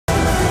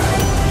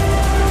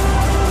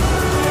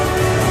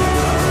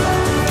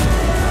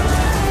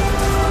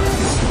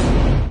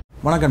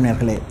வணக்கம்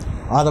நேர்களே,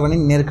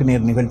 ஆதவனின் நேருக்கு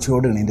நேர்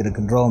நிகழ்ச்சியோடு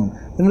இணைந்திருக்கின்றோம்.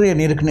 இன்றைய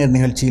நேருக்கு நேர்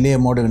நிகழ்ச்சியிலே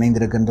மோடு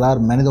இணைந்திருக்கின்றார்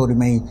மனித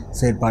உரிமை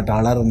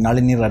செயற்பாட்டாளர்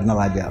நளினி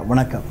ரத்னராஜா.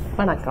 வணக்கம்.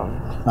 வணக்கம்.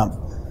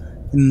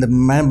 இந்த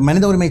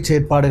மனித உரிமை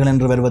செயற்பாடுகள்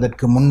என்று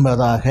வருவதற்கு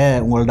முன்பதாக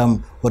உங்களிடம்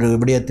ஒரு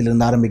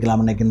விடயத்திலிருந்து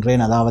ஆரம்பிக்கலாம்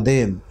நினைக்கின்றேன். அதாவது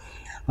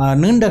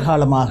நீண்ட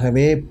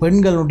காலமாகவே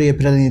பெண்களுடைய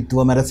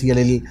பிரதிநிதித்துவம்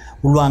அரசியலில்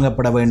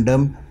உள்வாங்கப்பட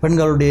வேண்டும்,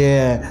 பெண்களுடைய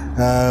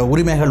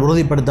உரிமைகள்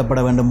உறுதிப்படுத்தப்பட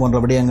வேண்டும் போன்ற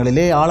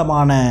விடயங்களிலே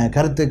ஆழமான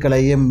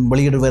கருத்துக்களையும்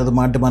வெளியிடுவது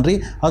மட்டுமன்றி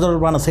அது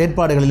தொடர்பான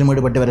செயற்பாடுகளிலும்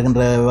ஈடுபட்டு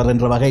வருகின்றவர்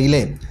என்ற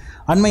வகையிலே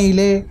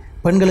அண்மையிலே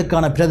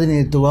பெண்களுக்கான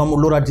பிரதிநிதித்துவம்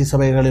உள்ளூராட்சி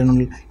சபைகளில்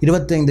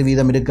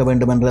 25% இருக்க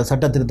வேண்டும் என்ற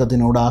சட்ட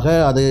திருத்தத்தினூடாக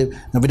அது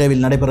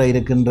விரைவில் நடைபெற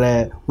இருக்கின்ற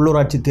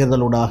உள்ளூராட்சி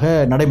தேர்தலூடாக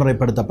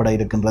நடைமுறைப்படுத்தப்பட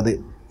இருக்கின்றது.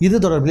 இது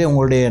தொடர்பிலே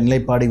உங்களுடைய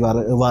நிலைப்பாடு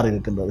எவ்வாறு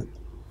இருக்கின்றது?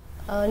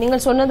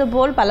 நீங்கள் சொன்னது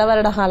போல் பல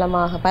வருட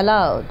காலமாக, பல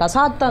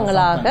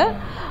தசாப்தங்களாக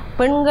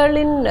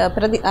பெண்களின்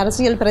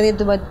அரசியல்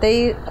பிரதிநிதித்துவத்தை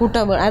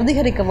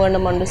அதிகரிக்க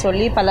வேண்டும் என்று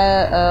சொல்லி பல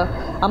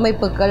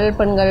அமைப்புகள்,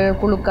 பெண்கள்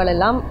குழுக்கள்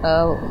எல்லாம்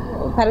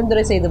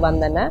பரிந்துரை செய்து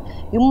வந்தன.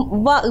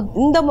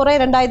 இந்த முறை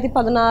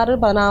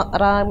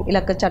 2016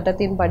 இலக்க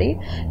சட்டத்தின்படி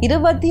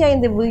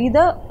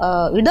 25%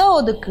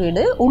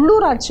 இடஒதுக்கீடு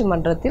உள்ளூராட்சி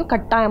மன்றத்தில்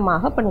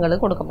கட்டாயமாக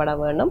பெண்களுக்கு கொடுக்கப்பட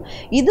வேண்டும்.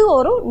 இது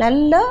ஒரு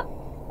நல்ல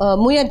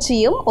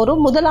முயற்சியும் ஒரு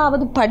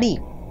முதலாவது படி.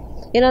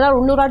 ஏனென்றால்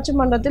உள்ளூராட்சி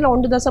மன்றத்தில்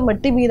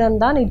 1.8%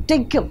 தான்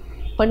இன்றைக்கும்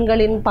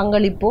பெண்களின்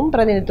பங்களிப்பும்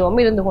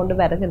பிரதிநிதித்துவமும் இருந்து கொண்டு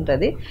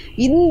வருகின்றது.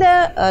 இந்த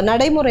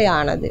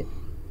நடைமுறையானது,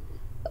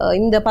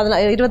 இந்த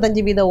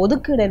 25%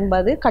 ஒதுக்கீடு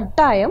என்பது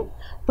கட்டாயம்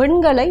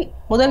பெண்களை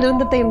முதல்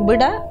இருந்ததையும்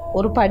விட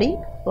ஒரு படி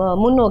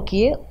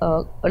முன்னோக்கியே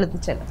எழுத்து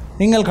செல்லும்.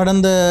 நீங்கள்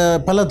கடந்த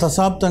பல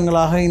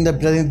தசாப்தங்களாக இந்த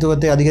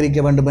பிரதிநிதித்துவத்தை அதிகரிக்க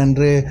வேண்டும்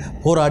என்று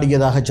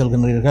போராடியதாக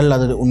சொல்கின்றீர்கள்.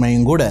 அது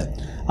உண்மையும் கூட.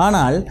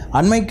 ஆனால்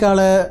அண்மைக்கால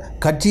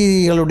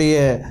கட்சிகளுடைய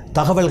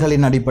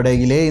தகவல்களின்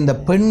அடிப்படையிலே இந்த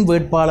பெண்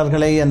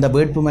வேட்பாளர்களை அந்த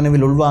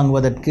வேட்புமனுவில்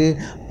உள்வாங்குவதற்கு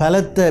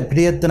பலத்த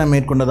பிரயத்தனம்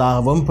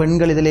மேற்கொண்டதாகவும்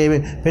பெண்கள் இதிலே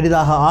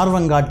பெரிதாக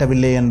ஆர்வம்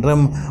காட்டவில்லை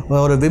என்றும்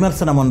ஒரு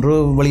விமர்சனம் ஒன்று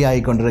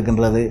வெளியாகி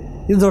கொண்டிருக்கின்றது.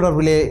 இது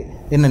தொடர்பிலே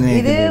என்ன?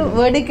 இது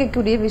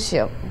வேடிக்கைக்குரிய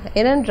விஷயம்.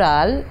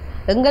 ஏனென்றால்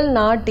எங்கள்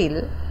நாட்டில்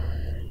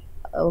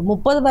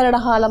 30 வருட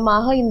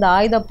காலமாக இந்த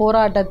ஆயுத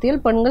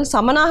போராட்டத்தில் பெண்கள்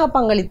சமனாக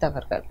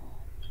பங்களித்தவர்கள்.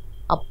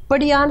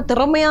 அப்படியான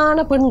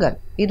திறமையான பெண்கள்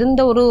இருந்த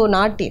ஒரு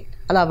நாட்டில்,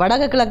 அதாவது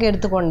வடக்கு கிழக்கு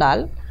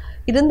எடுத்துக்கொண்டால்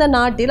இருந்த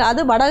நாட்டில்,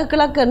 அது வடக்கு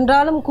கிழக்கு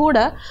என்றாலும் கூட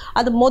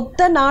அது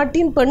மொத்த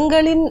நாட்டின்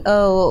பெண்களின்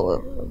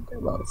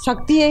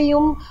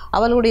சக்தியையும்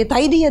அவர்களுடைய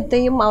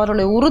தைரியத்தையும்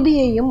அவர்களுடைய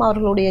உறுதியையும்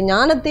அவர்களுடைய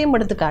ஞானத்தையும்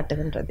எடுத்து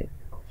காட்டுகின்றது.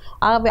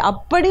 ஆகவே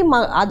அப்படி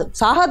அது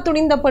சாக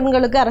துணிந்த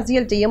பெண்களுக்கு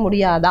அரசியல் செய்ய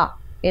முடியாதா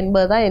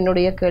என்பதுதான்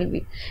என்னுடைய கேள்வி.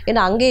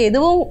 ஏன்னா அங்கே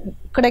எதுவும்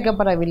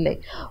கிடைக்கப்படவில்லை.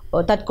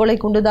 தற்கொலை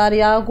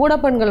குண்டுதாரியாக கூட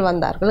பெண்கள்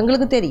வந்தார்கள்,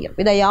 எங்களுக்கு தெரியும்.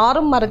 இதை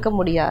யாரும் மறக்க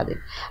முடியாது.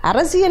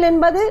 அரசியல்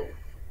என்பது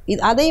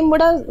அதையும்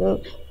விட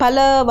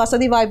பல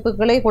வசதி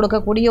வாய்ப்புகளை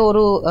கொடுக்கக்கூடிய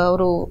ஒரு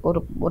ஒரு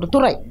ஒரு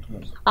துறை.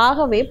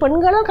 ஆகவே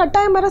பெண்களால்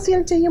கட்டாயம்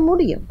அரசியல் செய்ய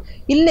முடியும்.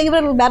 இல்லை,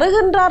 இவர்கள்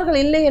வருகின்றார்கள்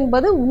இல்லை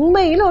என்பது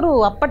உண்மையில் ஒரு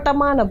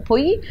அப்பட்டமான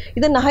பொய்.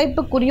 இது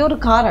நகைப்புக்குரிய ஒரு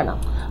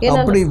காரணம்.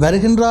 அப்படி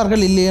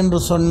வருகின்றார்கள் இல்லை என்று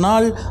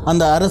சொன்னால்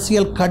அந்த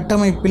அரசியல்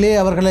கட்டமைப்பிலே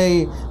அவர்களை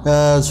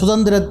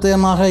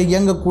சுதந்திரமாக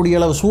இயங்கக்கூடிய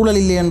அளவு சூழல்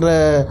இல்லை என்ற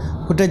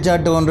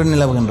குற்றச்சாட்டு ஒன்று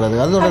நிலவுகின்றது.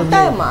 அது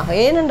கட்டாயமாக.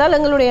 ஏனென்றால்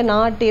எங்களுடைய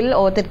நாட்டில்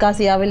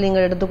தெற்காசியாவில்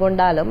நீங்கள்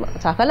எடுத்துக்கொண்டாலும்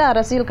சகல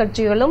அரசியல்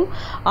கட்சிகளும்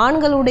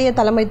ஆண்களுடைய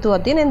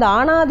தலைமைத்துவத்தின் இந்த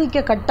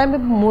ஆணாதிக்க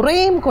கட்டமைப்பு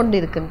முறையும்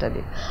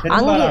கொண்டிருக்கின்றது.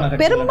 அங்கே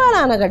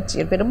பெரும்பாலான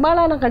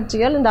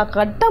கட்சிகள் இந்த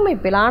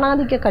கட்டமைப்பில்,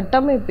 ஆணாதிக்க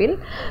கட்டமைப்பில்,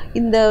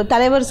 இந்த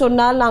தலைவர்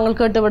சொன்னால் நாங்கள்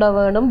கேட்டுவிட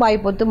வேண்டும்,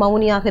 வாய்ப்பொத்து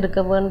மௌனியாக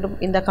இருக்க வேண்டும்.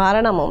 இந்த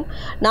காரணமும்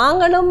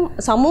நாங்களும்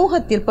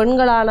சமூகத்தில்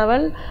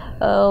பெண்களானவள்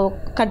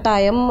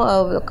கட்டாயம்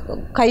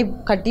கை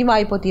கட்டி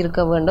வாய்ப்பொத்தி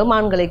இருக்க வேண்டும்,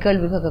 ஆண்களை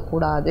கேள்வி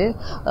கேட்கக்கூடாது.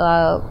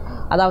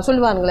 அதாவது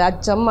சொல்லுவாங்களே,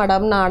 அச்சம்,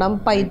 மடம், நாணம்,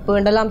 பயிர்ப்பு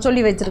என்றெல்லாம்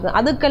சொல்லி வச்சிருக்கேன்.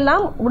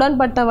 அதுக்கெல்லாம்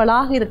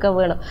உடன்பட்டவளாக இருக்க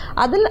வேணும்.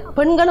 அதில்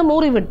பெண்களும்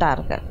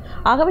ஊறிவிட்டார்கள்.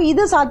 ஆகவே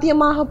இது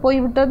சாத்தியமாக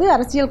போய்விட்டது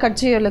அரசியல்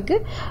கட்சிகளுக்கு.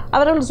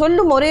 அவர்கள்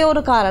சொல்லும் ஒரே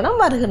ஒரு காரணம்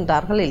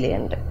வருகின்றார்கள் இல்லை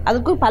என்று.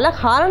 அதுக்கு பல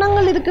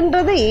காரணங்கள்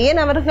இருக்கின்றது.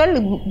 ஏன் அவர்கள்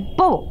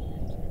இப்போவும்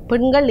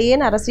பெண்கள்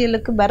ஏன்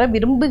அரசியலுக்கு வர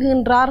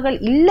விரும்புகின்றார்கள்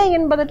இல்லை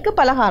என்பதற்கு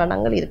பல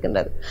காரணங்கள்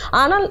இருக்கின்றது.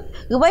 ஆனால்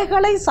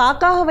இவைகளை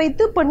சாக்காக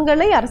வைத்து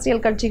பெண்களை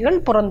அரசியல் கட்சிகள்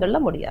புறந்தள்ள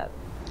முடியாது.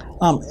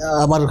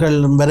 அவர்கள்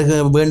வருக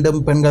வேண்டும்,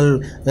 பெண்கள்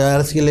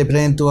அரசியலை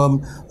பிரதிநிதித்துவம்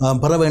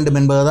பெற வேண்டும்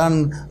என்பதுதான்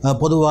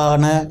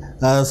பொதுவான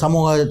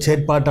சமூக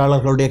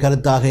செயற்பாட்டாளர்களுடைய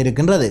கருத்தாக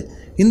இருக்கின்றது.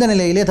 இந்த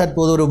நிலையிலே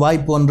தற்போது ஒரு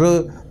வாய்ப்பு ஒன்று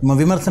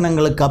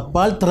விமர்சனங்களுக்கு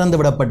அப்பால்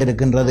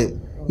திறந்துவிடப்பட்டிருக்கின்றது.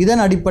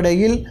 இதன்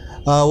அடிப்படையில்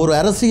ஒரு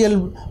அரசியல்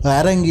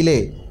அரங்கிலே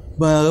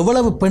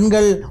எவ்வளவு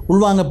பெண்கள்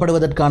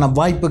உள்வாங்கப்படுவதற்கான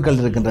வாய்ப்புகள்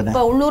இருக்கின்றன?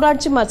 இப்போ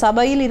உள்ளூராட்சி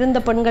சபையில் இருந்த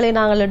பெண்களை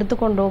நாங்கள்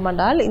எடுத்துக்கொண்டோம்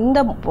என்றால்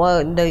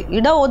இந்த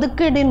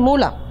இடஒதுக்கீடின்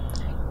மூலம்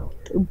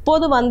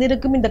இப்போது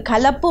வந்திருக்கும் இந்த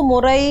கலப்பு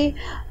முறை,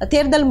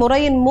 தேர்தல்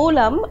முறையின்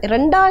மூலம்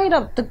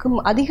 2000க்கும்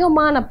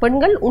அதிகமான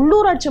பெண்கள்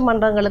உள்ளூராட்சி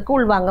மன்றங்களுக்கு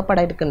உள்வாங்கப்பட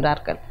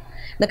இருக்கின்றார்கள்.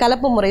 இந்த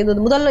கலப்பு முறை இது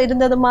முதல்ல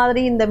இருந்தது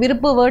மாதிரி இந்த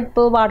விருப்பு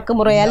வேட்பு வாக்கு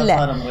முறை அல்ல,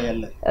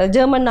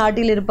 ஜெர்மன்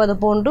நாட்டில் இருப்பது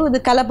போன்று இது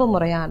கலப்பு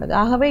முறையானது.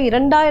 ஆகவே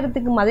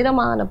 2000க்கும்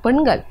அதிகமான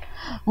பெண்கள்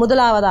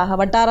முதலாவதாக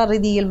வட்டார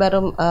ரீதியில்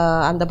வரும்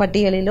அந்த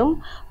பட்டியலிலும்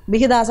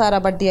விகிதாசார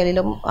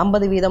பட்டியலிலும்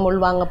 50%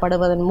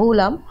 உள்வாங்கப்படுவதன்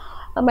மூலம்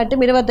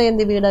மற்றும்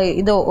 25%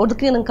 இதோ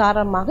ஒதுக்கின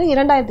காரணமாக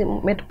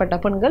 2000க்கும் மேற்பட்ட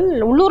பெண்கள்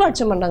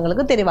உள்ளூராட்சி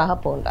மன்றங்களுக்கு தெரிவாக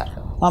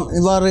போன்றார்கள்.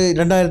 இவ்வாறு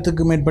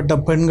 2000க்கும் மேற்பட்ட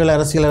பெண்கள்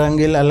அரசியல்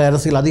அரங்கில் அல்ல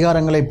அரசியல்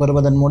அதிகாரங்களை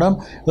பெறுவதன் மூலம்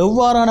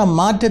எவ்வாறான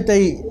மாற்றத்தை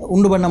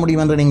உண்டு பண்ண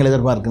முடியும் என்று நீங்கள்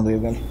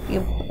எதிர்பார்க்கின்றீர்கள்?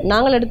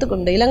 நாங்கள்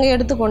இலங்கை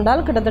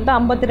எடுத்துக்கொண்டால் கிட்டத்தட்ட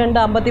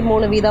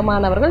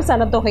 52-53%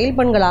 சனத்தொகையில்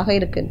பெண்களாக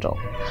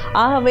இருக்கின்றோம்.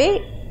 ஆகவே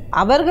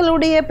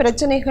அவர்களுடைய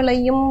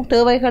பிரச்சனைகளையும்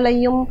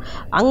தேவைகளையும்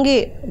அங்கே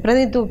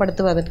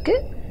பிரதிநிதித்துவப்படுத்துவதற்கு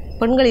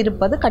பெண்கள்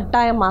இருப்பது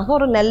கட்டாயமாக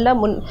ஒரு நல்ல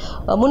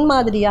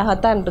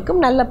முன்மாதிரியாகத்தான் இருக்கும்.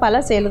 நல்ல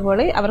பல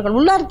செயல்களை அவர்கள்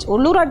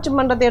உள்ளூராட்சி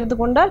மன்றத்தை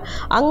எடுத்துக்கொண்டால்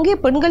அங்கே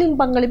பெண்களின்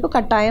பங்களிப்பு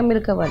கட்டாயம்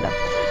இருக்க வேண்டும்.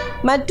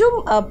 மற்றும்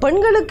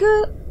பெண்களுக்கு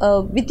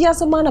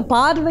வித்தியாசமான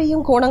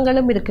பார்வையும்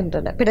கோணங்களும்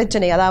இருக்கின்றன.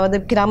 பிரச்சனை, அதாவது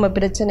கிராம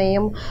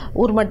பிரச்சனையும்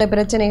ஊர்மட்ட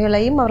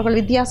பிரச்சனைகளையும் அவர்கள்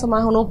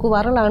வித்தியாசமாக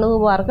நோக்குவார்கள்,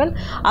 அணுகுவார்கள்.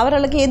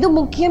 அவர்களுக்கு எது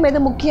முக்கியம் எது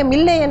முக்கியம்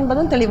இல்லை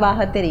என்பதும்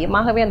தெளிவாக தெரியும்.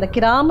 ஆகவே அந்த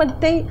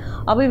கிராமத்தை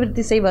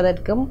அபிவிருத்தி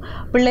செய்வதற்கும்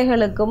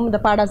பிள்ளைகளுக்கும் இந்த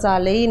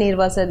பாடசாலை, நீர்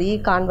வசதி,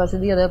 கான்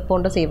வசதி அதை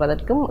போன்று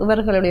செய்வதற்கும்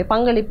இவர்களுடைய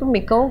பங்களிப்பு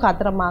மிகவும்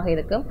காத்திரமாக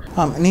இருக்கும்.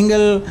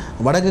 நீங்கள்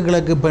வடக்கு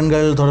கிழக்கு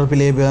பெண்கள்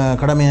தொடர்பிலே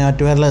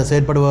கடமையாற்றுவதில்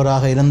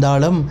செயற்படுபவராக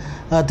இருந்தாலும்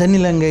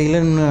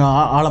தென்னிலங்கையில்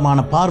ஆழமான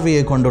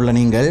பார்வையை கொண்டுள்ள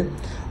நீங்கள்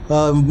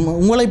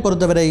உங்களை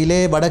பொறுத்தவரையிலே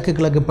வடக்கு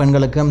கிழக்கு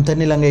பெண்களுக்கும்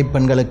தென்னிலங்கை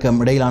பெண்களுக்கும்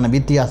இடையிலான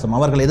வித்தியாசம்,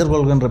 அவர்கள்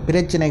எதிர்கொள்கின்ற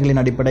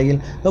பிரச்சனைகளின் அடிப்படையில்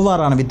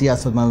எவ்வாறான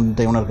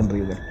வித்தியாசத்தை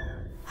உணர்கின்றீர்கள்?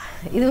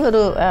 இது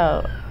ஒரு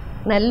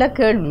நல்ல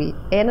கேள்வி.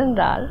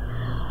 ஏனென்றால்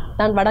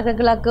நான் வடக்கு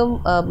கிழக்கும்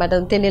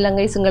மற்றும்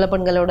தென்னிலங்கை சிங்கள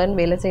பெண்களுடன்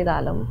வேலை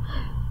செய்தாலும்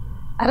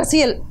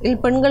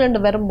அரசியலில் பெண்கள்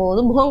என்று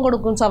வரும்போது முகம்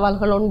கொடுக்கும்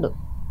சவால்கள் உண்டு.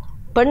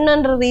 பெண்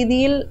என்ற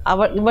ரீதியில்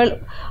இவள்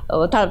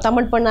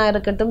தமிழ் பெண்ணாக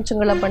இருக்கட்டும்,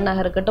 சிங்கள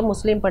பெண்ணாக இருக்கட்டும்,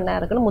 முஸ்லீம் பெண்ணாக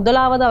இருக்கட்டும்,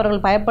 முதலாவது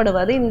அவர்கள்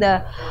பயப்படுவது இந்த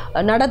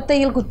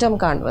நடத்தையில் குற்றம்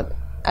காண்பது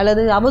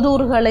அல்லது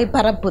அவதூறுகளை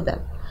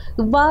பரப்புதல்.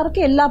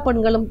 இவ்வாறுக்கு எல்லா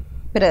பெண்களும்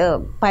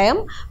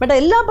பயம். பட்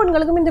எல்லா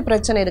பெண்களுக்கும் இந்த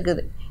பிரச்சனை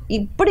இருக்குது.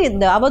 இப்படி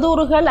இந்த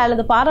அவதூறுகள்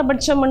அல்லது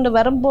பாரபட்சம் என்று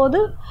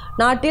வரும்போது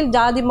நாட்டில்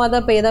ஜாதி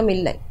மத பேதம்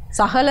இல்லை,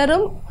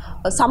 சகலரும்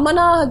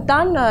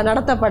சமனாகத்தான்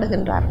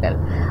நடத்தப்படுகின்றார்கள்.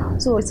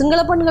 ஸோ சிங்கள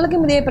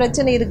பெண்களுக்கும் இதே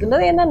பிரச்சனை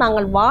இருக்கின்றது. ஏன்னா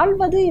நாங்கள்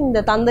வாழ்வது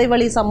இந்த தந்தை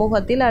வழி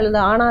சமூகத்தில் அல்லது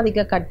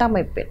ஆணாதிக்க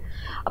கட்டமைப்பில்.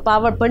 அப்போ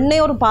அவள் பெண்ணை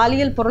ஒரு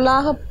பாலியல்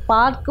பொருளாக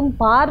பார்க்கும்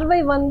பார்வை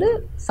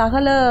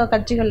சகல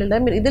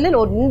கட்சிகளிடம் இதில்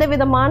எந்த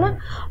விதமான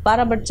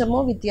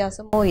பாரபட்சமோ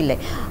வித்தியாசமோ இல்லை.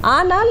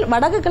 ஆனால்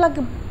வடக்கு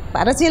கிழக்கு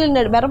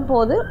அரசியலில்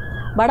வரும்போது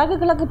வடக்கு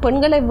கிழக்கு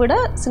பெண்களை விட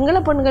சிங்கள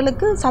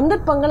பெண்களுக்கு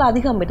சந்தர்ப்பங்கள்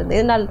அதிகம் இருந்தது.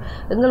 இதனால்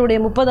எங்களுடைய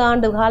 30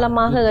 ஆண்டு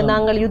காலமாக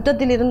நாங்கள்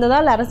யுத்தத்தில்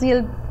இருந்ததால்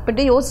அரசியல்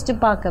பற்றி யோசித்து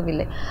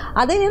பார்க்கவில்லை.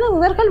 அதே நேரம்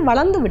இவர்கள்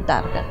வளர்ந்து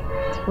விட்டார்கள்.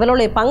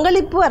 இவர்களுடைய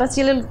பங்களிப்பு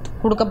அரசியலில்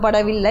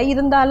கொடுக்கப்படவில்லை.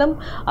 இருந்தாலும்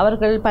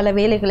அவர்கள் பல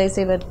வேலைகளை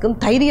செய்வதற்கும்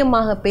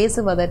தைரியமாக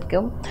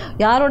பேசுவதற்கும்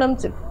யாருடன்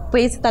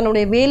பேசி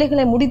தன்னுடைய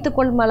வேலைகளை முடித்து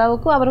கொள்ளும்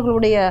அளவுக்கு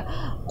அவர்களுடைய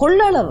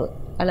கொள்ளளவு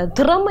அல்லது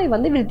திறமை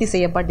விருத்தி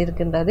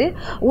செய்யப்பட்டிருக்கின்றது.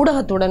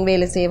 ஊடகத்துடன்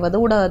வேலை செய்வது,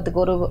 ஊடகத்துக்கு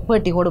ஒரு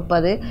பேட்டி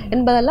கொடுப்பது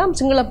என்பதெல்லாம்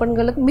சிங்கள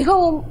பெண்களுக்கு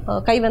மிகவும்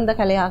கைவந்த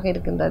கலையாக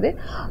இருக்கின்றது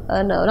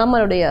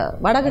நம்மளுடைய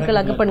வடக்கு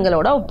கிழக்கு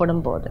பெண்களோட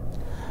ஒப்பிடும் போது.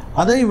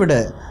 அதைவிட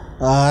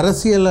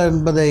அரசியல்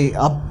என்பதை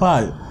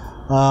அப்பால்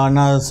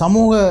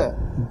சமூக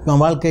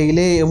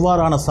வாழ்க்கையிலே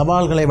எவ்வாறான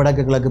சவால்களை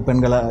வடக்கு கிழக்கு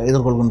பெண்களை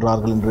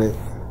எதிர்கொள்கின்றார்கள் என்று?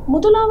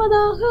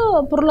 முதலாவதாக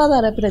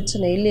பொருளாதார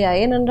பிரச்சனை இல்லையா?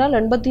 ஏனென்றால்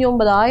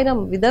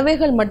 89,000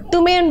 விதவைகள்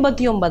மட்டுமே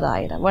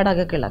 89,000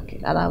 வடக்கு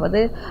கிழக்கில், அதாவது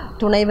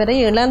துணைவரை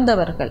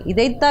இழந்தவர்கள்.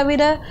 இதை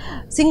தவிர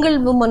சிங்கிள்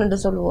உமன் என்று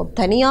சொல்லுவோம்,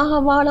 தனியாக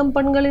வாழும்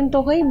பெண்களின்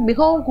தொகை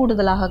மிகவும்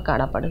கூடுதலாக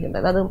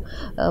காணப்படுகின்றது, அதுவும்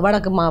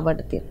வடக்கு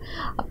மாவட்டத்தில்.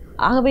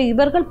 ஆகவே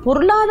இவர்கள்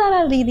பொருளாதார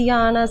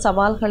ரீதியான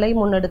சவால்களை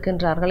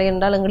முன்னெடுக்கின்றார்கள்.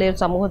 என்றால் எங்களுடைய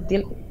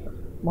சமூகத்தில்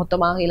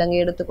மொத்தமாக இலங்கை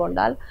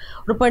எடுத்துக்கொண்டால்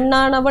ஒரு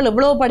பெண்ணானவள்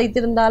எவ்வளோ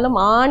படித்திருந்தாலும்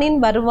ஆணின்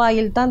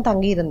வருவாயில் தான்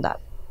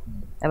தங்கியிருந்தாள்.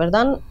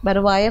 அவர்தான்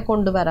வருவாயை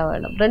கொண்டு வர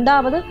வேண்டும்.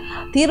 2வது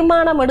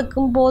தீர்மானம்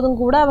எடுக்கும் போதும்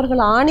கூட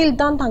அவர்கள் ஆணில்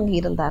தான்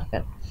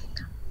தங்கியிருந்தார்கள்.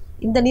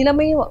 இந்த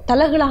நிலைமையும்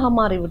தலைகளாக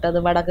மாறிவிட்டது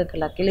வடக்கு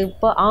கிழக்கில்.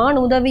 இப்போ ஆண்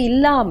உதவி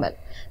இல்லாமல்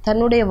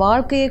தன்னுடைய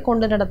வாழ்க்கையை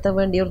கொண்டு நடத்த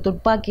வேண்டிய ஒரு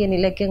துப்பாக்கிய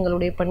நிலைக்கு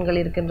எங்களுடைய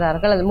பெண்கள்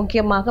இருக்கின்றார்கள். அது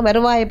முக்கியமாக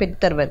வருவாயை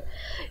பெற்றுத்தருவது.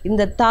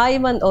 இந்த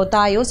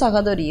தாயோ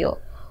சகோதரியோ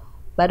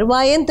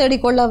வருவாயும்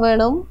தேடிக்கொள்ள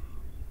வேணும்,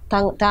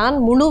 தான்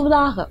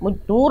முழுவதாக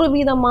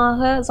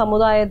 100%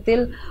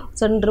 சமுதாயத்தில்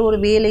சென்று ஒரு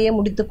வேலையை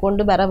முடித்து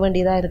கொண்டு வர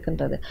வேண்டியதாக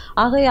இருக்கின்றது.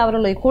 ஆகவே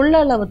அவர்களுடைய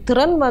கொள்ளளவு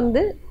திறன்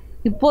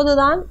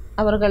இப்போதுதான்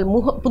அவர்கள்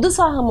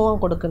புதுசாக முகம்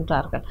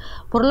கொடுக்கின்றார்கள்.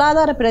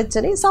 பொருளாதார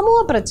பிரச்சனை, சமூக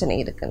பிரச்சனை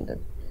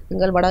இருக்கின்றது.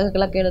 எங்கள் வடக்கு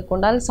கிழக்கு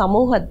எடுத்துக்கொண்டால்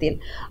சமூகத்தில்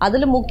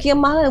அதில்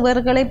முக்கியமாக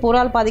இவர்களை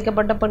போரால்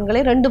பாதிக்கப்பட்ட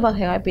பெண்களை 2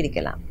 வகையாக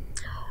பிரிக்கலாம்.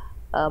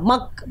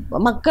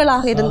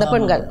 மக்களாக இருந்த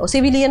பெண்கள்,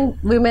 சிவிலியன்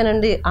விமன்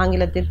என்று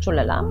ஆங்கிலத்தில்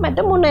சொல்லலாம்,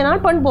 மற்றும் முன்னே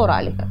நாள் பெண்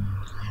போராளிகள்.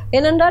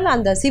 ஏனென்றால்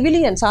அந்த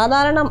சிவிலியன்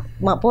சாதாரண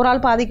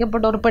போரால்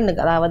பாதிக்கப்பட்ட ஒரு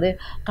பெண்ணுக்கு, அதாவது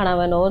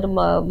கணவனோ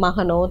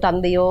மகனோ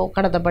தந்தையோ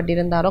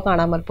கடத்தப்பட்டிருந்தாரோ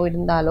காணாமல்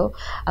போயிருந்தாலோ,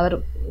 அவர்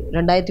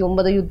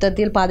 2009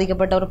 யுத்தத்தில்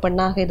பாதிக்கப்பட்ட ஒரு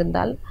பெண்ணாக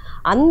இருந்தால்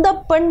அந்த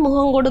பெண்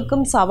முகம்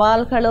கொடுக்கும்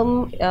சவால்களும்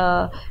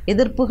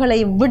எதிர்ப்புகளை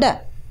விட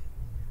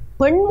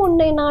பெண்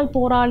முன்னை நாள்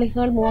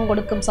போராளிகள் முகம்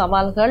கொடுக்கும்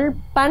சவால்கள்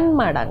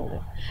பன்மடங்கு.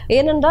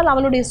 ஏனென்றால்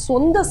அவளுடைய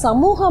சொந்த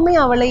சமூகமே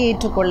அவளை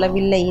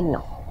ஏற்றுக்கொள்ளவில்லை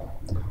இன்னும்.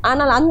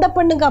 ஆனால் அந்த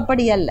பெண்ணுக்கு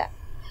அப்படி அல்ல.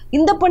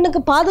 இந்த பெண்ணுக்கு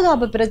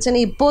பாதுகாப்பு பிரச்சனை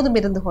இப்போதும்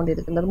இருந்து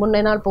கொண்டிருக்கின்றது.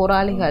 முன்னை நாள்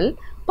போராளிகள்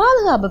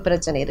பாதுகாப்பு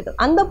பிரச்சனை இருக்குது,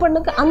 அந்த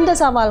பெண்ணுக்கு அந்த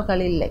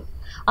சவால்கள் இல்லை.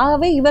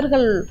 ஆகவே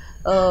இவர்கள்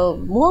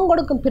முகம்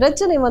கொடுக்கும்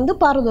பிரச்சனை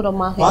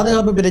பாரதூரமாக.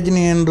 பாதுகாப்பு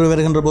பிரச்சனை என்று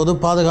வருகின்ற போது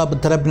பாதுகாப்பு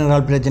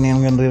தரப்பினரால் பிரச்சனை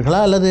என்கின்றீர்களா,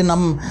 அல்லது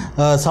நம்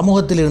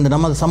சமூகத்தில் இருந்து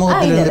நமது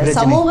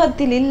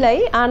சமூகத்தில் இல்லை,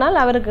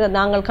 ஆனால் அவருக்கு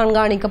நாங்கள்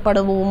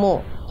கண்காணிக்கப்படுவோமோ,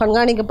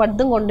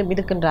 கண்காணிக்கப்பட்டு கொண்டு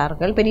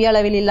இருக்கின்றார்கள். பெரிய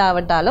அளவில்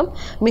இல்லாவிட்டாலும்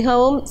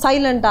மிகவும்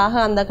சைலண்டாக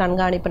அந்த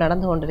கண்காணிப்பு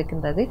நடந்து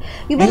கொண்டிருக்கின்றது.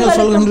 இவர்கள்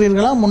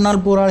சொல்கின்றீர்களா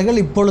முன்னாள்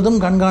போராளிகள் இப்பொழுதும்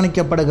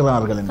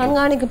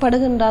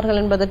கண்காணிக்கப்படுகின்றார்கள்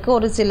என்பதற்கு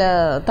ஒரு சில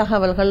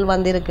தகவல்கள்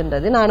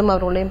வந்திருக்கின்றது. நானும்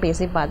அவர்களையும்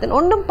பேசி பார்த்தேன்.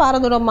 ஒன்றும்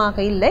பாரதூரமாக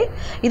இல்லை.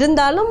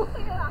 இருந்தாலும்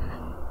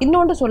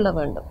இன்னொன்று சொல்ல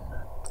வேண்டும்,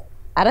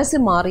 அரசு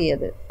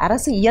மாறியது,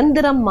 அரசு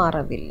இயந்திரம்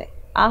மாறவில்லை.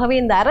 ஆகவே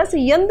இந்த அரசு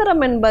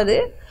இயந்திரம் என்பது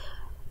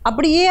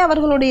அப்படியே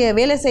அவர்களுடைய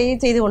வேலை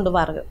செய்து கொண்டு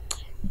வார்கள்.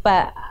 இப்போ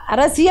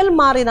அரசியல்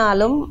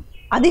மாறினாலும்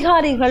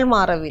அதிகாரிகள்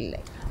மாறவில்லை.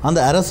 அந்த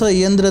அரச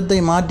இயந்திரத்தை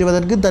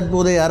மாற்றுவதற்கு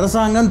தற்போதைய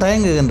அரசாங்கம்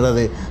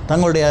தயங்குகின்றது.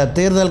 தங்களுடைய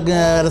தேர்தல்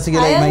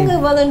அரசியலை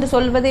என்று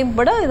சொல்வதை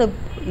விட இது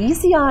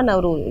ஈஸியான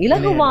ஒரு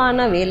இலகுவான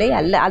வேலை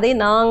அல்ல. அதை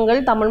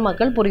நாங்கள் தமிழ்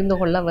மக்கள் புரிந்து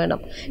கொள்ள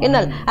வேண்டும்.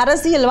 என்னால்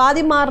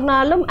அரசியல்வாதி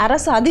மாறினாலும்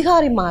அரசு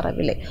அதிகாரி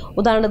மாறவில்லை.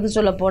 உதாரணத்துக்கு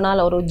சொல்ல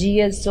போனால் ஒரு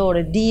ஜிஎஸ்ஓ,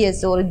 ஒரு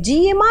டிஎஸ்ஓ, ஒரு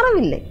ஜிஏ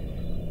மாறவில்லை,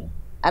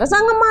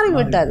 அரசாங்கம்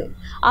மாறிவிட்டது.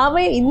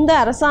 அவை இந்த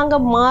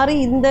அரசாங்கம் மாறி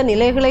இந்த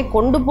நிலைகளை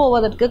கொண்டு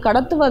போவதற்கு,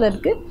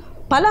 கடத்துவதற்கு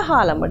பல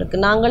காலம் எடுக்கு.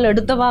 நாங்கள்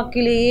எடுத்த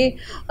வாக்கிலேயே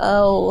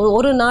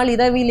ஒரு நாள்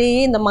இரவிலேயே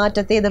இந்த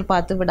மாற்றத்தை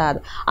எதிர்பார்த்து விடாது.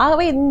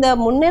 ஆகவே இந்த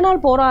முன்னே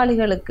நாள்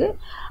போராளிகளுக்கு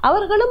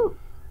அவர்களும்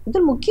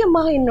இதில்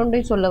முக்கியமாக இன்னொன்றை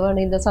சொல்ல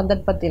வேண்டும். இந்த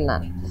சந்தர்ப்பத்தில்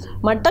நான்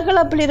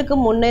மட்டக்களப்பில்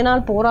இருக்கும் முன்னே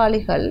நாள்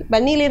போராளிகள்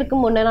வன்னியில்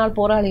இருக்கும் முன்னே நாள்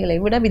போராளிகளை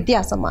விட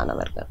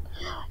வித்தியாசமானவர்கள்.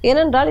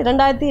 ஏனென்றால்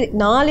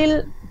 2004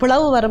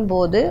 பிளவு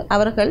வரும்போது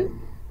அவர்கள்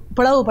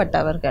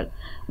பிளவுபட்டவர்கள்.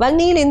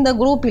 வன்னியில் இந்த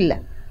குரூப் இல்லை,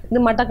 இது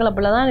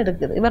மட்டக்களப்பில் தான்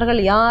இருக்குது. இவர்கள்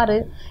யார்,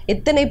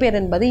 எத்தனை பேர்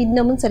என்பது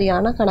இன்னமும்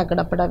சரியான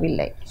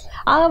கணக்கிடப்படவில்லை.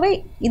 ஆகவே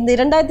இந்த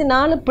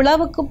 2004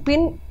 பிளவுக்கு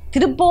பின்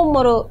திருப்பவும்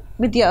ஒரு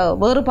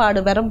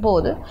வேறுபாடு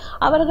வரும்போது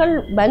அவர்கள்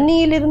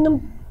வன்னியிலிருந்தும்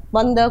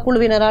வந்த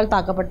குழுவினரால்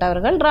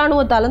தாக்கப்பட்டவர்கள்,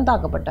 இராணுவத்தாலும்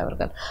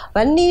தாக்கப்பட்டவர்கள்.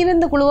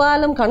 வன்னியிலிருந்து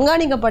குழுவாலும்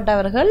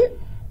கண்காணிக்கப்பட்டவர்கள்,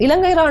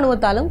 இலங்கை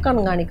இராணுவத்தாலும்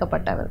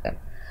கண்காணிக்கப்பட்டவர்கள்.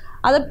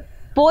 அதை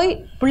போய்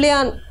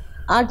பிள்ளையான்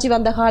ஆட்சி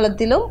வந்த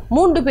காலத்திலும்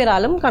 3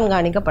 பேராலும்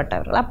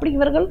கண்காணிக்கப்பட்டவர்கள். அப்படி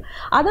இவர்கள்,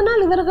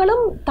 அதனால்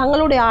இவர்களும்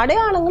தங்களுடைய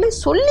அடையாளங்களை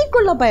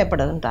சொல்லிக்கொள்ள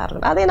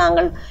பயப்படுகின்றார்கள். அதை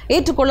நாங்கள்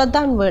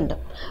ஏற்றுக்கொள்ளத்தான்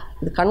வேண்டும்.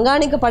 இது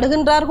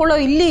கண்காணிக்கப்படுகின்றார்களோ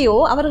இல்லையோ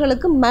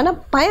அவர்களுக்கு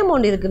மனப்பயம்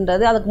ஒன்று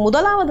இருக்கின்றது. அதுக்கு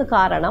முதலாவது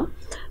காரணம்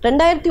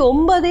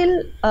 2009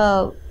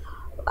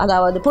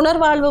 அதாவது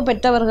புனர்வாழ்வு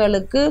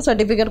பெற்றவர்களுக்கு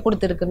சர்டிஃபிகேட்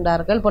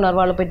கொடுத்திருக்கின்றார்கள்,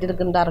 புனர்வாழ்வு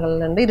பெற்றிருக்கின்றார்கள்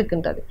என்று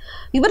இருக்கின்றது.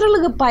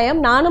 இவர்களுக்கு பயம்,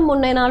 நானும்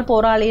முன்னே நாள்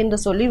போராளி என்று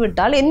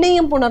சொல்லிவிட்டால்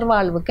என்னையும்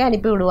புனர்வாழ்வுக்கு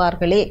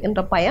அனுப்பிவிடுவார்களே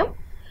என்ற பயம்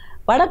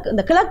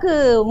இந்த கிழக்கு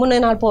முன்னே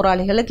நாள்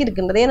போராளிகளுக்கு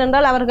இருக்கின்றது.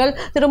 ஏனென்றால் அவர்கள்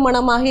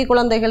திருமணமாகி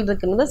குழந்தைகள்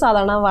இருக்கின்றது,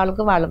 சாதாரண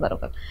வாழ்க்கை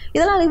வாழ்பவர்கள்.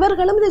 இதனால்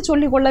இவர்களும் இதை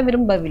சொல்லிக்கொள்ள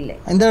விரும்பவில்லை.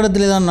 இந்த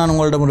இடத்திலே தான் நான்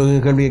உங்களிடம் ஒரு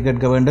கேள்வியை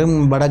கேட்க வேண்டும்.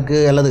 வடக்கு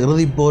அல்லது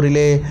இறுதிப்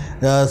போரிலே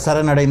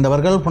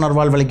சரணடைந்தவர்கள்,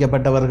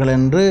 புனர்வாழ்வளிக்கப்பட்டவர்கள்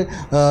என்று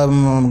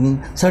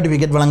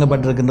சர்டிஃபிகேட்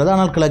வழங்கப்பட்டிருக்கின்றது.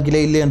 ஆனால்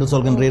கிழக்கிலே இல்லை என்று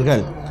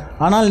சொல்கின்றீர்கள்.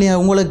 ஆனால்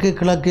உங்களுக்கு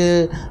கிழக்கு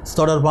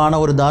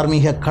தொடர்பான ஒரு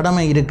தார்மீக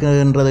கடமை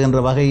இருக்கின்றது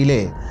என்ற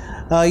வகையிலே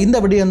இந்த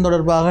விடயம்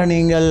தொடர்பாக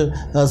நீங்கள்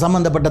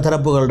சம்பந்தப்பட்ட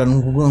தரப்புகளுடன்,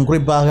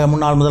 குறிப்பாக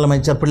முன்னாள்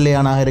முதலமைச்சர்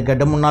பிள்ளையானாக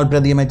இருக்கட்டும், முன்னாள்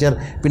பிரதியமைச்சர்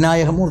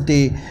விநாயகமூர்த்தி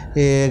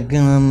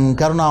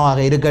கருணாவாக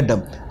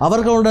இருக்கட்டும்,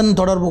 அவர்களுடன்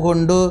தொடர்பு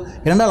கொண்டு,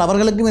 இரண்டால்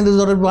அவர்களுக்கும் இது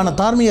தொடர்பான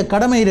தார்மீக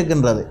கடமை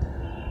இருக்கின்றது.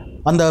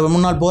 அந்த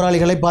முன்னாள்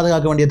போராளிகளை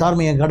பாதுகாக்க வேண்டிய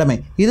தார்மீக கடமை,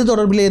 இது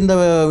தொடர்பில் எந்த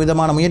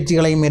விதமான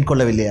முயற்சிகளையும்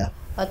மேற்கொள்ளவில்லையா?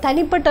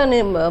 தனிப்பட்ட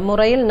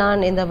முறையில்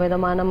நான் எந்த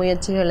விதமான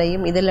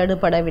முயற்சிகளையும் இதில்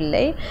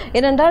ஈடுபடவில்லை.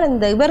 ஏனென்றால்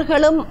இந்த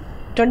இவர்களும்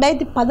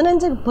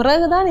 2015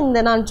 பிறகுதான் இந்த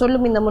நான்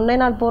சொல்லும் இந்த முன்னே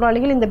நாள்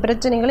போராளிகள் இந்த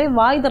பிரச்சனைகளை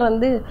வாய்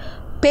திறந்து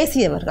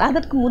பேசியவர்கள்.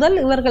 அதற்கு முதல்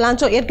இவர்கள் நான்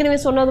ஏற்கனவே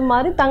சொன்னது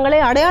மாதிரி தங்களை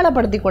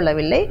அடையாளப்படுத்தி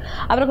கொள்ளவில்லை,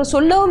 அவர்கள்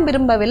சொல்லவும்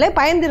விரும்பவில்லை,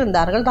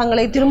 பயந்திருந்தார்கள்.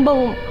 தங்களை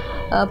திரும்பவும்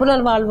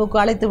புனர்வாழ்வுக்கு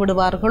அழைத்து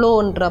விடுவார்களோ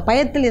என்ற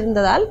பயத்தில்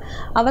இருந்ததால்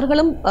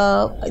அவர்களும்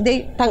இதை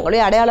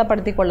தங்களை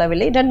அடையாளப்படுத்தி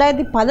கொள்ளவில்லை.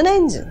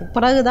 2015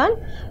 பிறகுதான்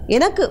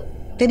எனக்கு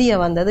தெரிய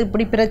வந்தது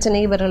இப்படி பிரச்சனை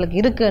இவர்களுக்கு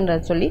இருக்குது என்று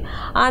சொல்லி.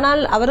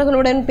 ஆனால்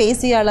அவர்களுடன்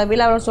பேசிய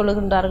அளவில் அவர்கள்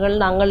சொல்லுகின்றார்கள்,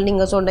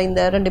 நீங்கள் சொன்ன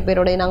இந்த 2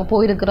 பேரோடைய நாங்கள்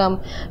போயிருக்கிறோம்,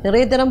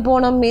 நிறைய தரம்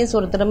போனோம் மிஸ்,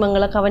 ஒரு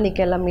திறமங்களை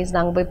கவனிக்கலாம் மிஸ்,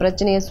 நாங்கள் போய்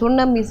பிரச்சனையை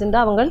சொன்னோம் மிஸ் என்று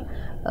அவங்க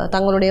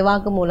தங்களுடைய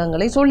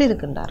வாக்குமூலங்களை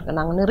சொல்லியிருக்கின்றார்கள்.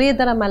 நாங்கள் நிறைய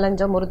தரம்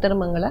அலைஞ்சோம், ஒரு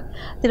திறமங்களை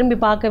திரும்பி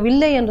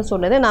பார்க்கவில்லை என்று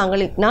சொன்னதை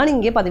நான்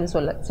இங்கே பதிவு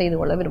செய்து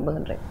கொள்ள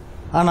விரும்புகின்றேன்.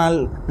 ஆனால்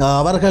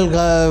அவர்கள்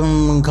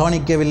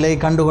கவனிக்கவில்லை,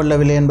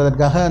 கண்டுகொள்ளவில்லை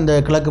என்பதற்காக அந்த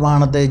கிழக்கு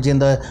மாகாணத்தைச்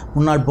சேர்ந்த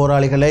முன்னாள்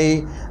போராளிகளை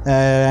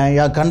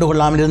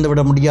கண்டுகொள்ளாமல்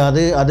இருந்துவிட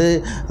முடியாது. அது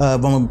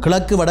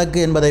கிழக்கு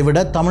வடக்கு என்பதை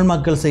விட தமிழ்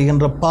மக்கள்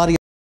செய்கின்ற பாரிய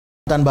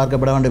தான்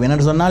பார்க்கப்பட வேண்டும்.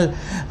 என்று சொன்னால்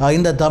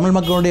இந்த தமிழ்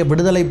மக்களுடைய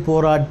விடுதலை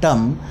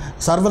போராட்டம்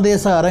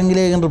சர்வதேச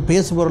அரங்கிலே என்று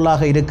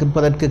பேசுபொருளாக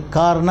இருப்பதற்கு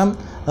காரணம்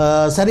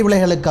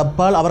சரிவிலைகளுக்கு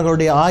அப்பால்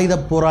அவர்களுடைய ஆயுத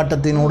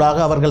போராட்டத்தினூடாக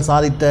அவர்கள்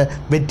சாதித்த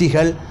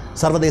வெற்றிகள்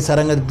சர்வதேச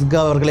அரங்கத்துக்கு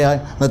அவர்களை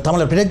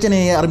தமிழர்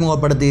பிரச்சனையை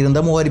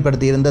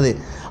முகவரிப்படுத்தி இருந்தது.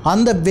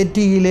 அந்த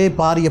வெற்றியிலே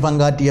பாரிய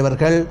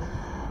பங்காற்றியவர்கள்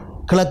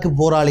கிழக்கு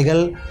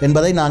போராளிகள்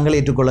என்பதை நாங்கள்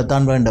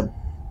ஏற்றுக்கொள்ளத்தான் வேண்டும்.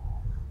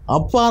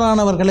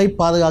 அவ்வாறானவர்களை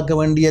பாதுகாக்க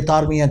வேண்டிய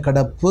தார்மீக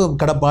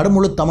கடப்பாடு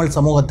முழு தமிழ்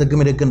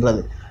சமூகத்துக்கும்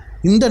இருக்கின்றது.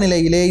 இந்த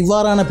நிலையிலே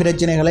இவ்வாறான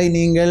பிரச்சனைகளை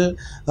நீங்கள்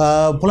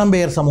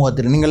புலம்பெயர்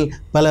சமூகத்தில் நீங்கள்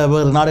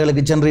பல்வேறு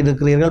நாடுகளுக்கு சென்று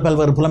இருக்கிறீர்கள்,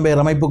 பல்வேறு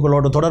புலம்பெயர்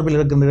அமைப்புகளோடு தொடர்பில்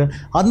இருக்கின்றீர்கள்,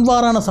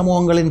 அவ்வாறான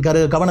சமூகங்களின்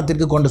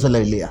கவனத்திற்கு கொண்டு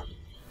செல்லவில்லையா?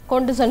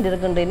 கொண்டு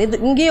சென்றிருக்கின்றேன். இது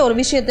இங்கே ஒரு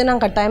விஷயத்தை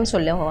நான் கட்டாயம்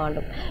சொல்ல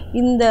வேண்டும்.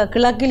 இந்த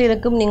கிழக்கில்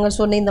இருக்கும் நீங்கள்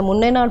சொன்ன இந்த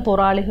முன்னை நாள்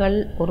போராளிகள்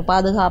ஒரு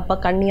பாதுகாப்பாக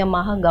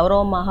கண்ணியமாக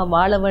கௌரவமாக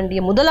வாழ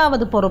வேண்டிய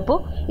முதலாவது பொறுப்பு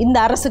இந்த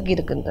அரசுக்கு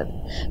இருக்கின்றது.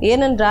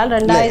 ஏனென்றால்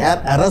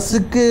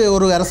அரசுக்கு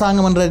ஒரு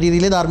அரசாங்கம் என்ற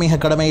ரீதியிலே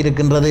தார்மீக கடமை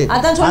இருக்கின்றது,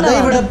 அதை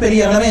விட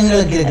பெரிய கடமை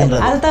எங்களுக்கு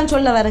இருக்கின்றது. அதுதான்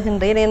சொல்ல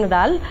வருகின்றேன்.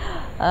 ஏனென்றால்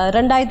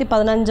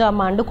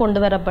 2015ஆம் ஆண்டு கொண்டு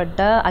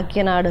வரப்பட்ட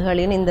ஐக்கிய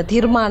நாடுகளின் இந்த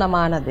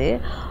தீர்மானமானது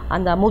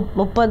அந்த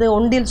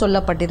 30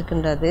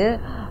 சொல்லப்பட்டிருக்கின்றது.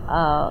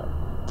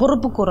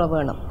 பொறுப்பு கூற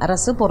வேணும்,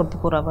 அரசு பொறுப்பு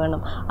கூற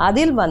வேணும்.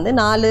 அதில்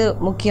 4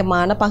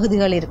 முக்கியமான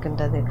பகுதிகள்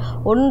இருக்கின்றது.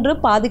 ஒன்று,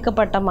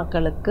 பாதிக்கப்பட்ட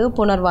மக்களுக்கு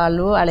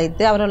புனர்வாழ்வு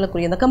அழைத்து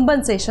அவர்களுக்குரிய இந்த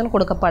கம்பன்சேஷன்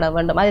கொடுக்கப்பட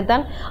வேண்டும்.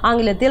 அதைத்தான்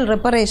ஆங்கிலத்தில்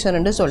ரெப்பரேஷன்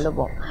என்று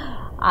சொல்லுவோம்.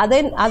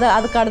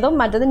 அதுக்கு அடுத்து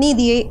மற்றது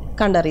நீதியை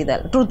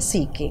கண்டறிதல், ட்ரூத்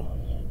சீக்கிங்.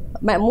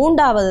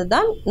 3வது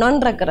தான் நான்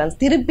ரெக்கரன்ஸ்,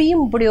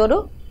 திருப்பியும் இப்படி ஒரு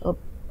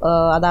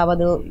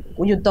அதாவது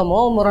யுத்தமோ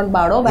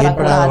முரண்பாடோ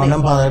வரக்கூடாது.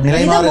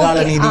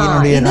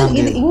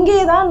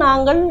 இங்கேதான்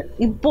நாங்கள்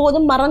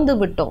இப்போதும் மறந்து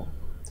விட்டோம்.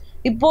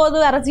 இப்போது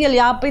அரசியல்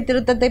யாப்பை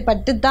திருத்தத்தை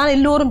பற்றித்தான்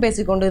எல்லோரும்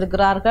பேசிக்கொண்டு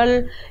இருக்கிறார்கள்.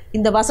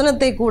 இந்த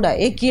வசனத்தை கூட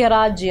ஏக்கிய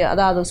ராஜ்ய,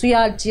 அதாவது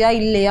சுயாட்சியா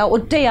இல்லையா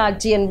ஒற்றை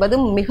ஆட்சி என்பது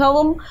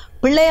மிகவும்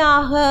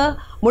பிழையாக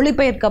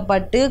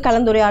மொழிபெயர்க்கப்பட்டு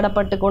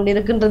கலந்துரையாடப்பட்டு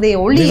கொண்டிருக்கின்றதே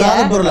ஒழிய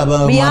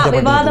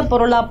விவாத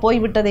பொருளா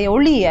போய்விட்டதே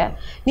ஒழிய,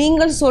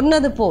 நீங்கள்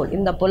சொன்னது போல்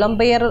இந்த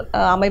புலம்பெயர்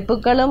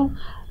அமைப்புகளும்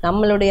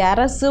நம்மளுடைய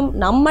அரசும்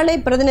நம்மளை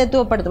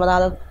பிரதிநிதித்துவப்படுத்தும்,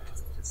 அதாவது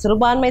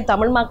சிறுபான்மை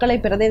தமிழ் மக்களை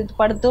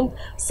பிரதிநிதித்துவப்படுத்தும்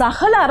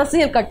சகல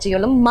அரசியல்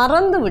கட்சிகளும்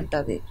மறந்து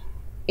விட்டது.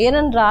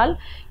 ஏனென்றால்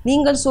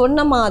நீங்கள்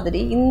சொன்ன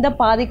மாதிரி இந்த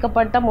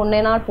பாதிக்கப்பட்ட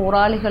முன்னை நாள்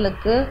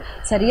போராளிகளுக்கு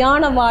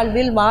சரியான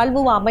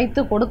வாழ்வு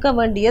அமைத்து கொடுக்க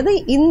வேண்டியது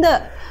இந்த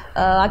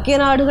ஐக்கிய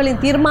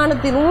நாடுகளின்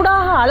தீர்மானத்தின்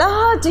ஊடாக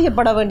அழகாக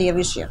செய்யப்பட வேண்டிய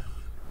விஷயம்.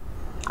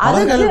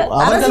 அதுக்கு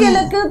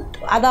அரசியலுக்கு,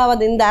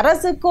 அதாவது இந்த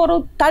அரசுக்கு ஒரு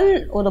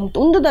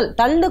உந்துதல்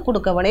தள்ளு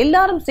கொடுக்க வேண்டும்.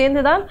 எல்லாரும்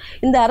சேர்ந்துதான்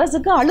இந்த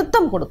அரசுக்கு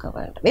அழுத்தம் கொடுக்க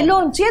வேண்டும்,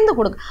 எல்லோரும் சேர்ந்து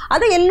கொடுக்க.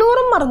 அதை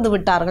எல்லோரும் மறந்து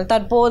விட்டார்கள்.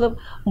 தற்போது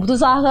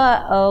புதுசாக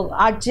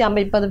ஆட்சி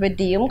அமைப்பது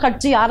பற்றியும்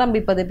கட்சி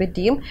ஆரம்பிப்பது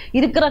பற்றியும்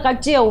இருக்கிற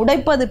கட்சியை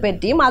உடைப்பது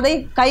பற்றியும் அதை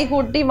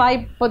கைகூட்டி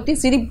வாய்ப்பத்தி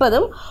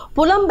சிரிப்பதும்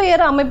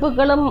புலம்பெயர்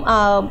அமைப்புகளும்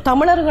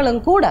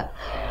தமிழர்களும் கூட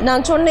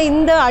நான் சொன்ன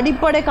இந்த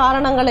அடிப்படை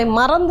காரணங்களை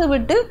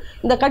மறந்துவிட்டு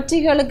இந்த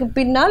கட்சிகளுக்கு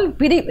பின்னால்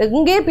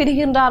எங்கே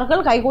பிரிகின்ற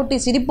கைகூட்டி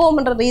சிரிப்போம்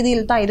என்ற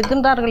ரீதியில் தான்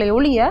இருக்கின்றார்களே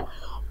ஒழிய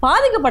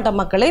பாதிக்கப்பட்ட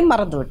மக்களை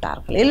மறந்து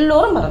விட்டார்கள்,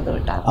 எல்லோரும் மறந்து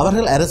விட்டார்கள்.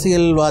 அவர்கள்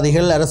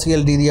அரசியல்வாதிகள்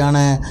அரசியல் ரீதியான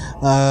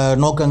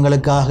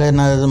நோக்கங்களுக்காக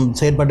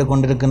செயற்பட்டு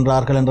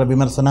கொண்டிருக்கின்றார்கள் என்ற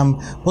விமர்சனம்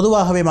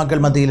பொதுவாகவே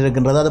மக்கள் மத்தியில்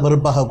இருக்கின்றது. அது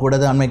வெறுப்பாக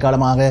கூடது அண்மை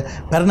காலமாக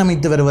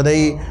பரிணமித்து வருவதை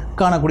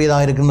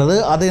காணக்கூடியதாக இருக்கின்றது.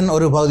 அதன்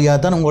ஒரு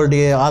பகுதியாகத்தான்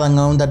உங்களுடைய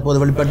ஆதங்கம்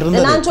தற்போது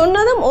வெளிப்பட்டிருந்தது. நான்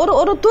சொன்னதும்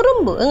ஒரு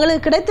துரும்பு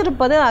எங்களுக்கு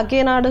கிடைத்திருப்பது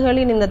ஐக்கிய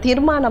நாடுகளின் இந்த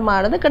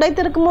தீர்மானமானது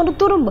கிடைத்திருக்கும் ஒரு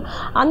துரும்பு.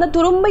 அந்த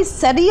துரும்பை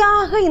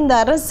சரியாக இந்த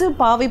அரசு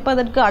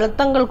பாவிப்பதற்கு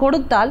அழுத்தங்கள்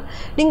கொடுத்தால்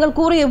நீங்கள்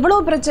கூறிய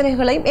எவ்வளவு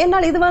பிரச்சனைகளையும்,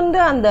 ஏன்னால் இது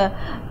அந்த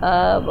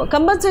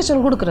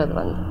கம்பன்சேஷன் கொடுக்கிறது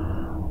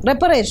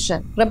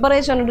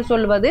ரெப்பரேஷன் என்று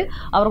சொல்வது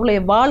அவர்களுடைய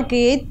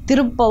வாழ்க்கையை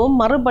திருப்பவும்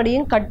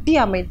மறுபடியும் கட்டி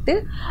அமைத்து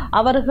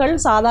அவர்கள்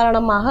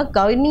சாதாரணமாக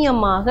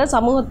கண்ணியமாக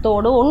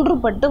சமூகத்தோடு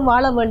ஒன்றுபட்டு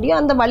வாழ வேண்டிய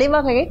அந்த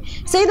வழிவகையை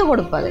செய்து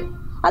கொடுப்பது.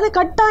 அது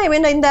கட்டாயம்.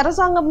 இந்த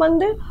அரசாங்கம்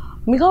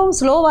மிகவும்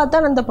ஸ்லோவாக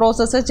தான் அந்த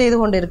ப்ராசஸை செய்து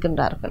கொண்டு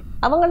இருக்கின்றார்கள்.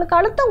 அவங்களுக்கு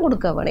அழுத்தம்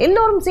கொடுக்க வேணும்,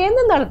 எல்லோரும்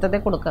சேர்ந்து இந்த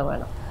அழுத்தத்தை கொடுக்க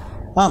வேணும்.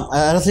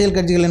 அரசியல்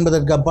கட்சிகள்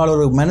என்பதற்கு அப்பால்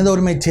ஒரு மனித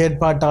உரிமை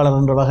செயற்பாட்டாளர்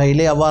என்ற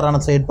வகையிலே அவ்வாறான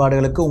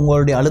செயற்பாடுகளுக்கு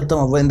உங்களுடைய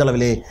அழுத்தம் எந்த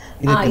அளவிலே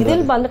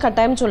இதில்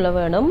கட்டாயம் சொல்ல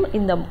வேணும்.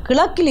 இந்த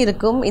கிழக்கில்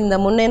இருக்கும் இந்த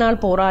முன்னை நாள்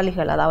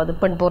போராளிகள், அதாவது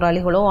பெண்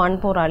போராளிகளோ ஆண்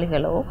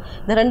போராளிகளோ,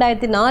 இந்த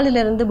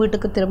 2004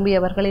 வீட்டுக்கு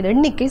திரும்பியவர்களின்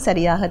எண்ணிக்கை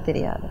சரியாக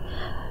தெரியாது.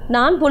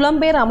 நான்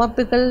புலம்பெயர்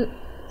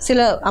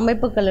சில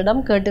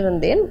அமைப்புகளிடம்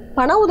கேட்டிருந்தேன்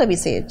பண உதவி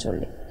செய்ய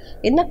சொல்லி.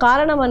 என்ன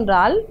காரணம்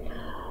என்றால்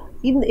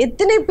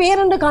எத்தனை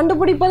பேர் என்று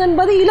கண்டுபிடிப்பது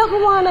என்பது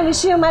இலகுவான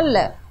விஷயம் அல்ல.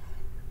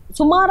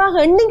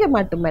 சுமாராக எண்ணிக்கை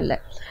மட்டுமல்ல,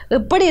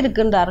 எப்படி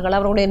இருக்கின்றார்கள்,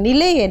 அவர்களுடைய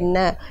நிலை என்ன,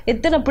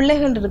 எத்தனை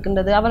பிள்ளைகள்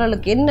இருக்கின்றது,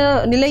 அவர்களுக்கு என்ன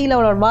நிலையில்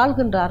அவர்கள்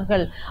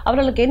வாழ்கின்றார்கள்,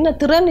 அவர்களுக்கு என்ன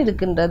திறன்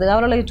இருக்கின்றது,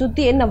 அவர்களை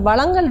சுற்றி என்ன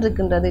வளங்கள்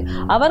இருக்கின்றது,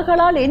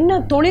 அவர்களால்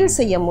என்ன தொழில்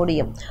செய்ய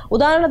முடியும்.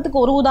 உதாரணத்துக்கு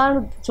ஒரு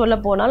உதாரணம் சொல்ல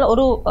போனால்,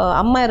 ஒரு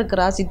அம்மா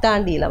இருக்கிறார்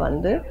சித்தாண்டியில்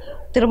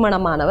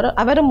திருமணமானவர்.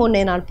 அவர்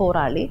முன்னே நாள்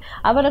போராளி.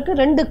 அவருக்கு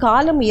 2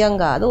 காலும்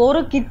இயங்காது,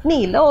 ஒரு கிட்னி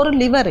இல்லை, ஒரு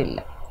லிவர்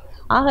இல்லை.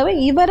 ஆகவே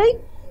இவரை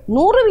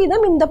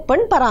 100% இந்த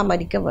பெண்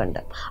பராமரிக்க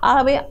வேண்டும்.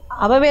 ஆகவே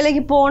அவ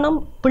வேலைக்கு போகணும்,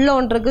 பிள்ளை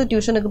ஒன்றுக்கு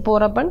டியூஷனுக்கு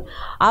போகிற பெண்,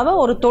 அவ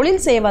ஒரு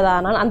தொழில்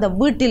செய்வதானால் அந்த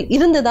வீட்டில்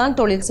இருந்து தான்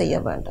தொழில் செய்ய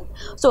வேண்டும்.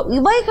 ஸோ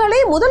இவைகளை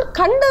முதல்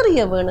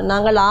கண்டறிய வேணும்.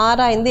 நாங்கள்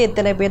ஆராய்ந்து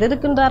எத்தனை பேர்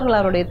இருக்கின்றார்கள்,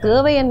 அவருடைய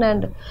தேவை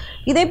என்னன்று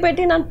இதை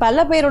பற்றி நான்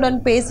பல பேருடன்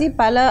பேசி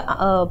பல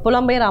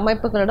புலம்பெயர்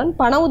அமைப்புகளுடன்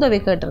பண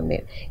உதவி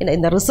கேட்டிருந்தேன்.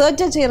 இந்த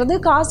ரிசர்ச்சை செய்கிறது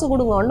காசு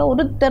கொடுங்கன்னு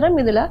ஒரு தரம்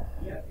இதில்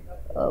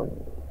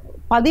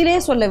பதிலே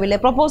சொல்லவில்லை.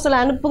 ப்ரொபோசல்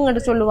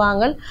அனுப்புங்கன்னு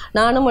சொல்லுவாங்க,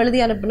 நானும் எழுதி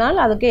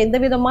அனுப்பினால் அதுக்கு எந்த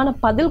விதமான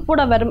பதில்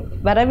கூட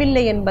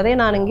வரவில்லை என்பதை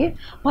நான் இங்கே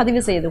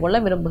பதிவு செய்து கொள்ள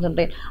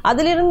விரும்புகின்றேன்.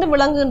 அதிலிருந்து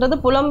விளங்குகின்றது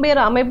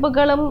புலம்பெயர்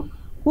அமைப்புகளும்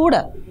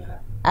கூட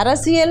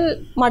அரசியல்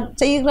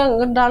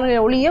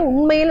செய்கின்றார்கள் ஒழிய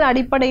உண்மையில்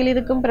அடிப்படையில்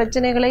இருக்கும்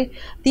பிரச்சனைகளை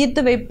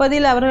தீர்த்து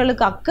வைப்பதில்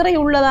அவர்களுக்கு அக்கறை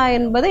உள்ளதா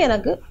என்பது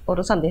எனக்கு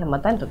ஒரு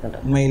சந்தேகமாக தான்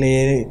இருக்கின்றது.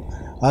 உண்மையிலேயே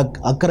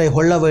அக்கறை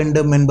கொள்ள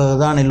வேண்டும்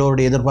என்பதுதான்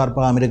எல்லோருடைய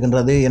எதிர்பார்ப்பாக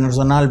இருக்கின்றது. என்று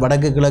சொன்னால்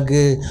வடக்கு கிழக்கு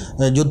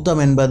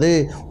யுத்தம் என்பது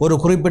ஒரு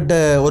குறிப்பிட்ட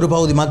ஒரு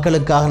பகுதி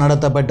மக்களுக்காக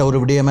நடத்தப்பட்ட ஒரு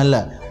விடயமல்ல.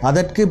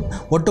 அதற்கு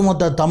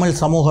ஒட்டுமொத்த தமிழ்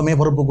சமூகமே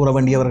பொறுப்பு கூற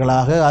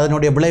வேண்டியவர்களாக,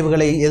 அதனுடைய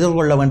விளைவுகளை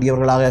எதிர்கொள்ள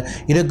வேண்டியவர்களாக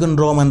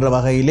இருக்கின்றோம் என்ற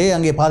வகையிலே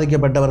அங்கே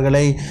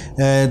பாதிக்கப்பட்டவர்களை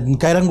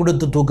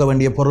கரங்கொடுத்து தூக்க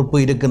வேண்டிய பொறுப்பு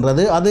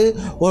இருக்கின்றது. அது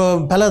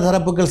பல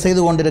தரப்புகள்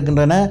செய்து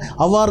கொண்டிருக்கின்றன.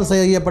 அவ்வாறு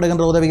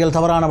செய்யப்படுகின்ற உதவிகள்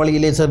தவறான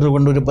வழியிலே சென்று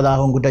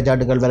கொண்டிருப்பதாகவும்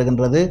குற்றச்சாட்டுகள்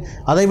வருகின்றது.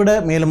 அதைவிட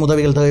மேலும்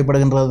உதவிகள்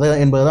தேவைப்படுகின்றது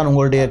என்பதுதான்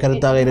உங்களுடைய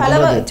கருத்தாக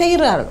இருக்கிறது.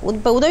 செய்கிறார்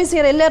இப்போ உதவி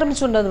செய்கிற எல்லாரும்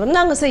சொல்றது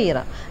நாங்கள்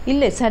செய்கிறோம்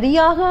இல்லை,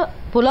 சரியாக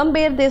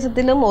புலம்பெயர்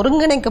தேசத்திலும்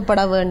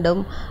ஒருங்கிணைக்கப்பட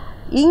வேண்டும்,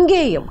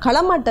 இங்கேயும்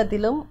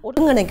களமட்டத்திலும்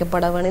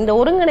ஒருங்கிணைக்கப்பட வேண்டும். இந்த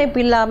ஒருங்கிணைப்பு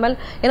இல்லாமல்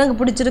எனக்கு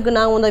பிடிச்சிருக்கு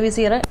நான் உதவி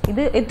செய்கிறேன்,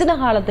 இது எத்தனை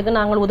காலத்துக்கு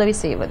நாங்கள் உதவி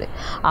செய்வது?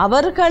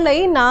 அவர்களை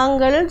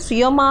நாங்கள்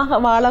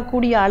சுயமாக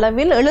வாழக்கூடிய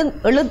அளவில்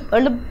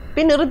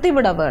எழுப்பி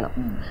நிறுத்திவிட வேணும்.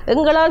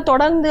 எங்களால்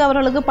தொடர்ந்து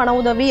அவர்களுக்கு பண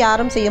உதவி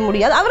யாரும் செய்ய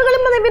முடியாது,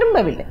 அவர்களும் அதை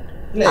விரும்பவில்லை.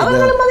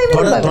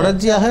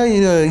 தொடர்ச்சியாக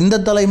இந்த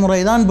தலைமுறை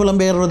தான்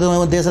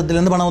புலம்பெயர்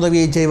தேசத்திலிருந்து பண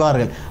உதவியை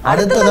செய்வார்கள்.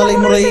 அடுத்த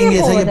தலைமுறை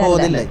இங்கே செய்ய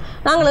போவதில்லை.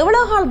 நாங்கள்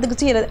எவ்வளவு காலத்துக்கு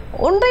செய்யறது?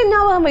 ஒன்றை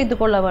ஞாபகம்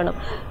வைத்துக் கொள்ள வேணும்.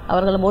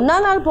 அவர்கள்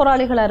முன்னாள் நாள்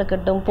போராளிகளாக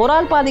இருக்கட்டும்,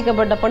 போரால்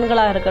பாதிக்கப்பட்ட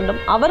பெண்களாக இருக்கட்டும்,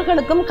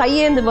 அவர்களுக்கும்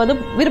கையேந்துவது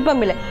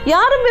விருப்பமில்லை.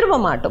 யாரும் விரும்ப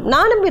மாட்டோம்,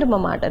 நானும் விரும்ப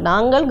மாட்டேன்.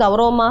 நாங்கள்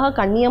கௌரவமாக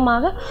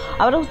கண்ணியமாக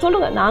அவர்கள்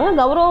சொல்லுங்க, நாங்கள்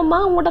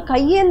கௌரவமாக உங்கள்கிட்ட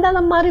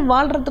கையேந்தாத மாதிரி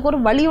வாழ்றதுக்கு ஒரு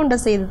வழி உண்டை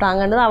செய்து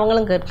தாங்கன்னு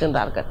அவங்களும்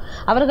கேட்கின்றார்கள்.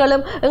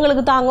 அவர்களும்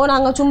எங்களுக்கு தாங்கோ,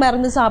 நாங்கள் சும்மா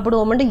இருந்து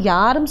சாப்பிடுவோம் என்று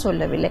யாரும்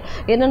சொல்லவில்லை.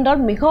 ஏனென்றால்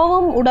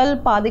மிகவும் உடல்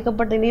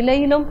பாதிக்கப்பட்ட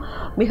நிலையிலும்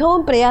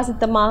மிகவும்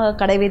பிரயாசித்தமாக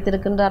கடை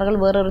வைத்திருக்கின்றார்கள்.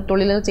 வேறொரு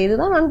தொழில்கள்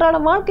செய்துதான் அன்றாட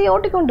வாழ்க்கையை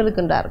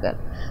ஓட்டிக்கொண்டிருக்கின்றார்கள்.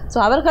 ஸோ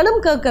அவர்களும்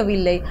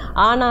கேட்கவில்லை.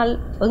 ஆனால்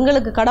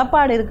எங்களுக்கு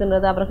கடப்பாடு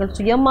இருக்கின்றது, அவர்கள்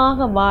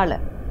சுயமாக வாழ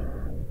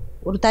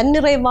ஒரு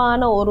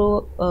தன்னிறைவான ஒரு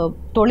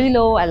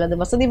தொழிலோ அல்லது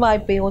வசதி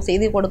வாய்ப்பையோ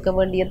செய்து கொடுக்க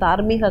வேண்டிய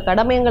தார்மீக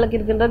கடமை எங்களுக்கு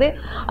இருக்கின்றது.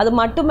 அது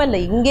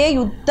மட்டுமல்ல, இங்கே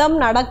யுத்தம்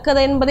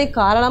நடக்குது என்பதை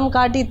காரணம்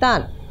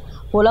காட்டித்தான்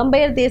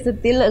புலம்பெயர்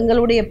தேசத்தில்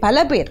எங்களுடைய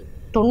பல பேர்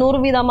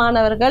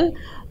 90%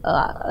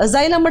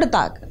 அசைலம்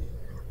எடுத்தாங்க.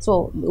 ஸோ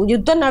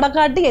யுத்தம்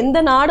நடக்காட்டி எந்த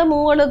நாடும்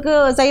உங்களுக்கு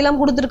அசைலம்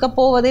கொடுத்துருக்க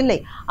போவதில்லை.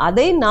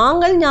 அதை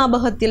நாங்கள்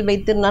ஞாபகத்தில்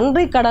வைத்து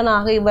நன்றி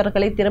கடனாக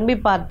இவர்களை திரும்பி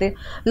பார்த்து,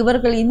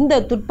 இவர்கள்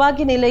இந்த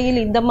துப்பாக்கி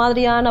நிலையில் இந்த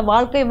மாதிரியான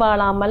வாழ்க்கை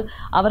வாழாமல்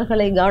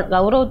அவர்களை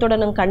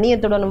கௌரவத்துடனும்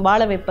கண்ணியத்துடனும்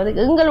வாழ வைப்பது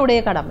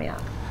எங்களுடைய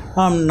கடமையாகும்.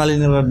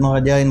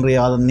 நளினராஜா,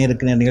 இன்றைய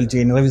நேருக்கு நேர்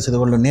நிகழ்ச்சியை நிறைவு செய்து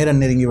கொள்ளும்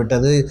நேரம்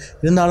நெருங்கிவிட்டது.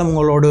 இருந்தாலும்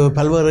உங்களோடு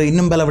பல்வேறு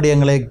இன்னும் பல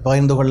விடயங்களை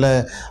பகிர்ந்து கொள்ள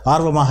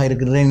ஆர்வமாக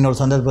இருக்கின்றேன்.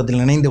 இன்னொரு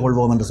சந்தர்ப்பத்தில் இணைந்து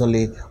கொள்வோம் என்று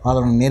சொல்லி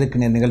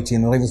நேருக்கு நேர்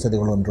நிகழ்ச்சியை நிறைவு செய்து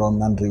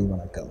கொள்கின்றோம். நன்றி,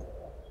 வணக்கம்.